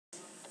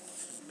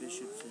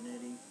Bishop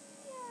Zanetti.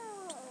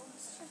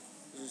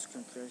 This is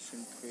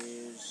confession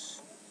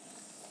prayers.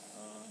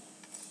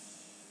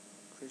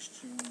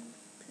 Christian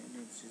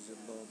penance is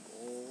above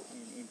all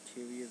an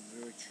interior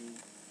virtue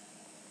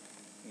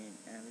and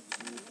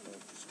attitude of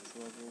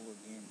struggle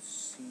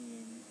against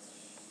sin,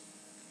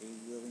 a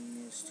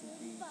willingness to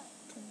be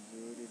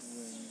converted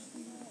when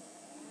we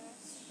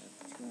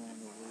have torn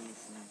away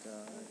from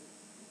God,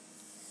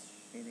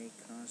 and a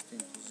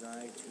constant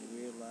desire to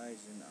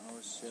realize in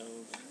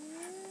ourselves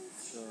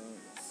the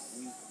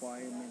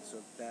requirements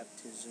of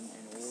baptism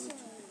in order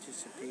to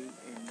participate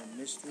in the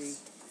mystery,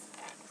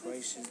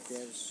 Christ's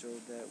death, so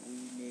that we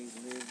may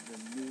live the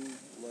new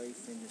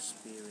life in the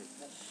Spirit.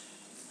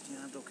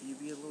 Leonardo, can you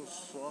be a little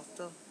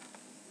softer?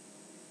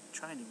 I'm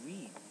trying to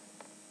read.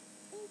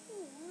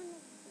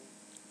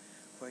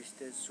 Christ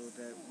dead so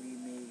that we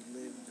may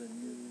live the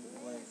new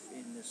life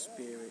in the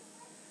Spirit.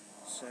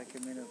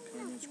 Sacrament of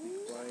penance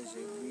requires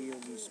a real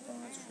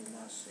response from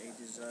us,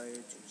 a desire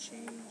to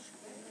change.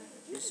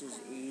 This is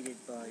aided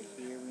by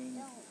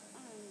hearing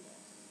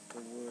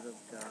the Word of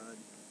God.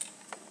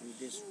 Through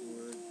this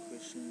Word,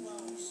 Christians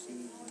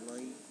receive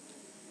light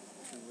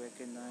to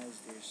recognize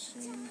their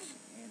sins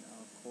and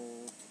are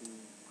called to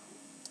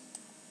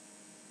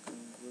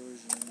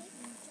conversion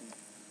and to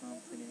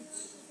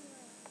confidence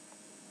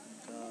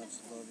in God's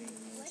loving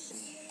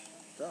mercy.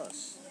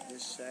 Thus,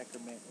 this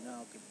sacrament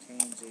now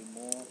contains a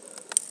more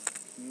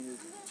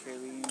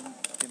communitarian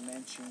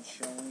dimension,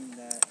 showing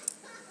that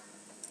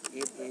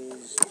it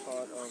is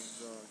part of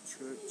the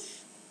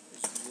Church's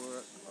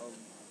work of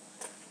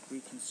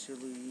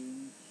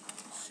reconciling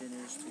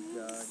sinners to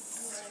God.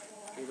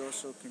 It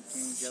also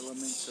contains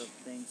elements of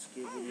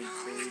thanksgiving and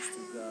praise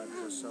to God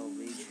for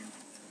salvation.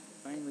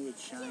 Finally, it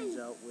shines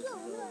out with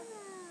the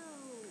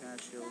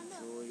paschal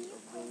joy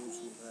of those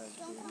who have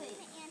been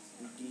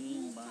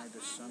redeemed by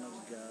the Son of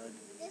God.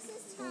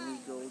 When we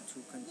go to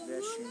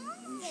confession,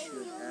 we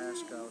should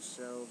ask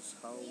ourselves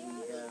how we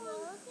have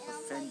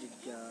offended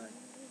God.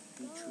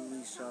 Be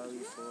truly sorry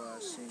for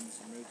our sins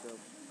and make up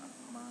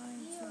our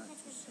minds not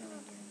to sin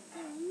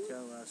again.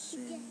 Tell our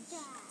sins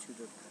to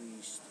the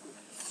priest,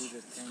 through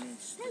the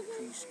penance the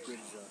priest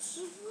gives us.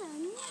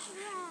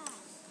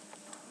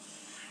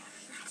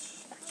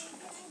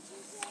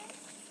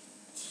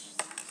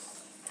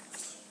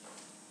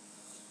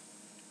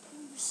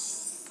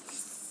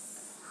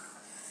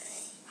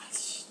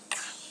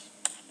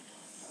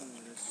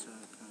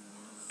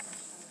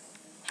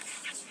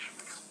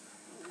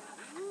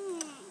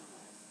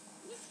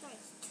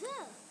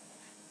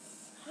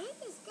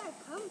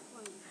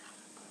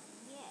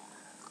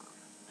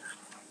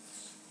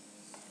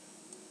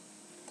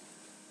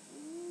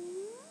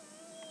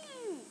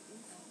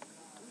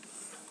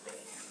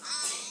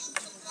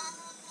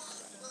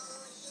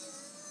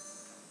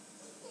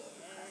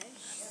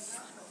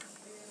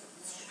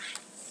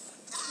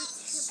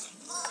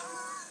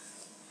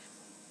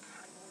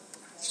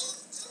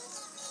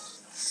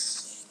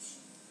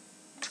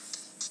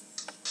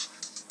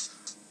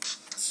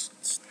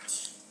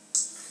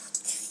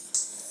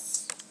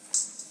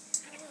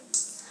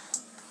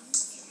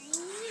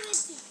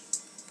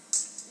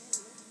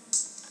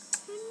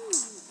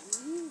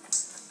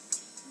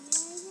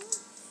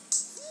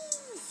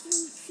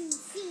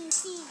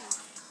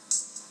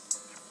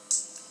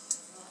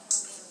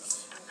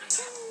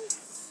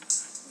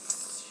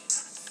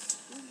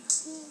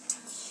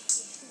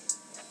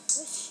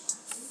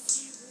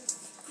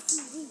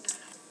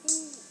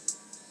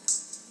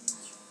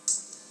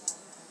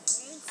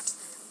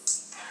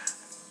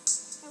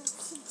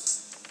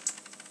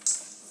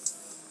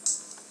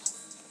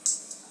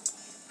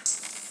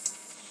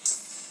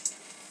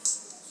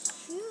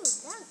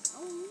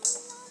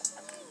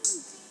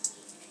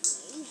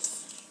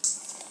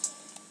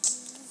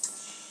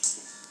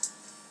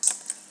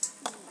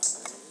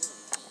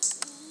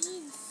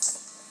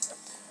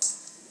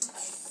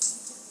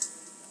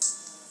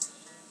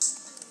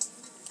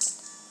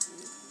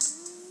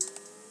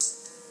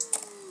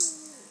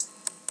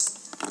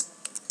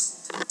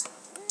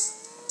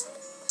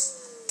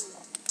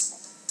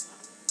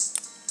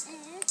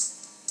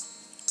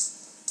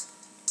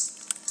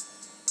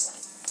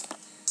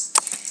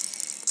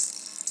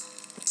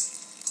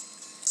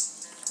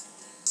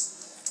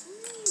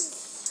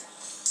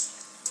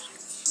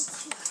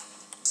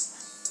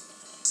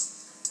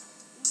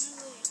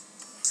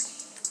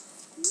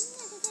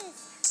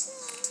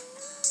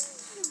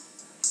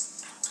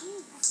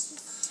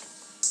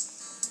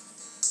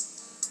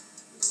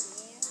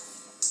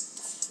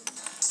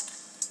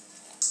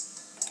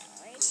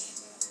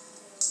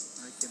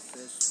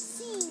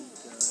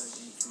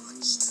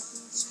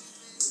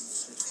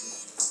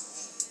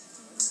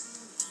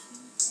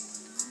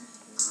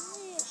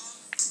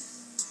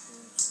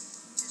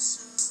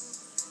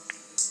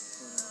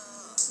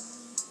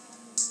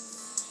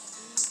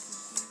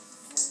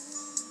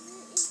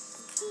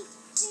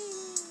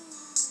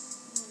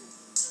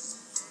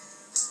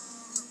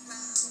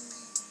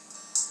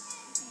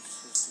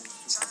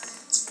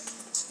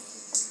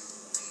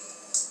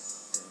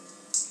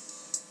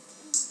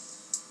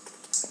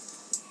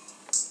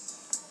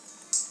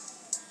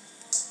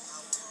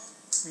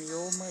 May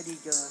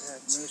Almighty God have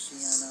mercy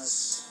on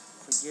us,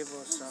 forgive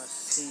us our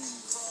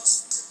sins,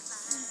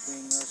 and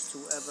bring us to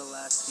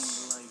everlasting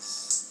life.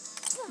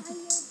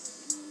 Fire.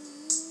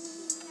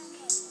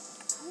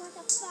 Want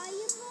a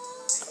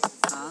fireball?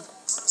 Huh?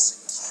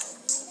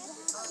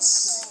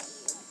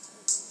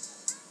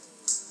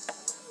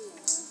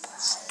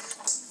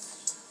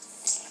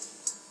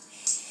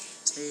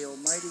 May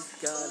Almighty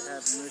God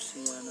have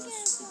mercy on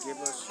us, forgive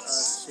us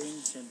our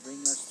sins, and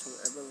bring us to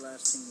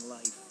everlasting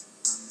life.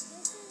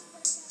 Amen.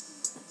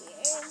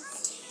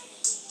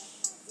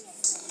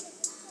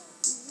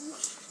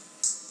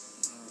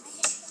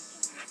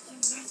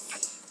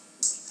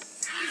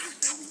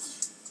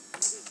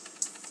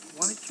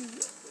 Why don't you,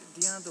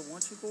 Deandra, why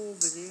don't you go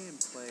over there and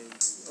play?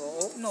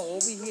 Oh, no,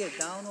 over here,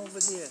 down over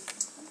there.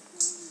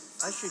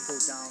 I should go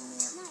down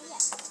there. Not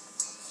yet.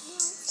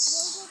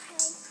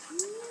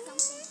 We'll go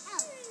play something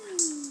else.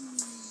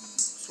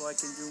 So I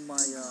can do my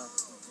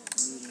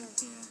reading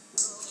here.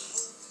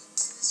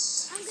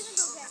 I'm gonna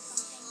go get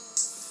something.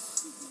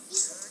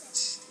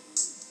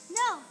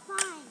 No,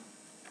 fine.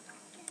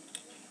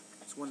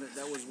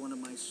 That was one of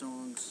my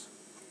songs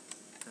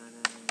that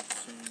I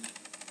sang.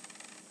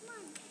 Come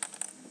on.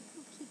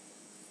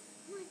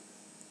 Come on.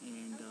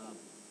 And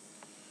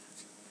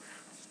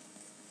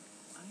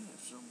I have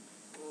some.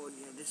 Oh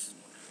yeah, this is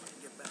what I want to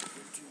get back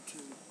into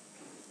too.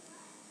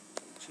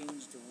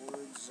 Change the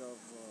words of.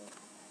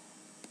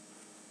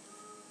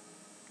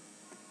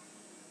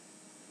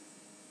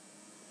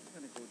 I'm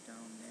gonna go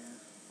down there.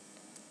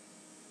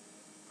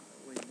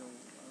 Wait, no, I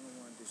don't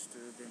want to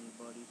disturb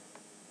anybody.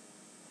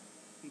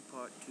 Be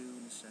part 2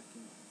 in a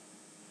second.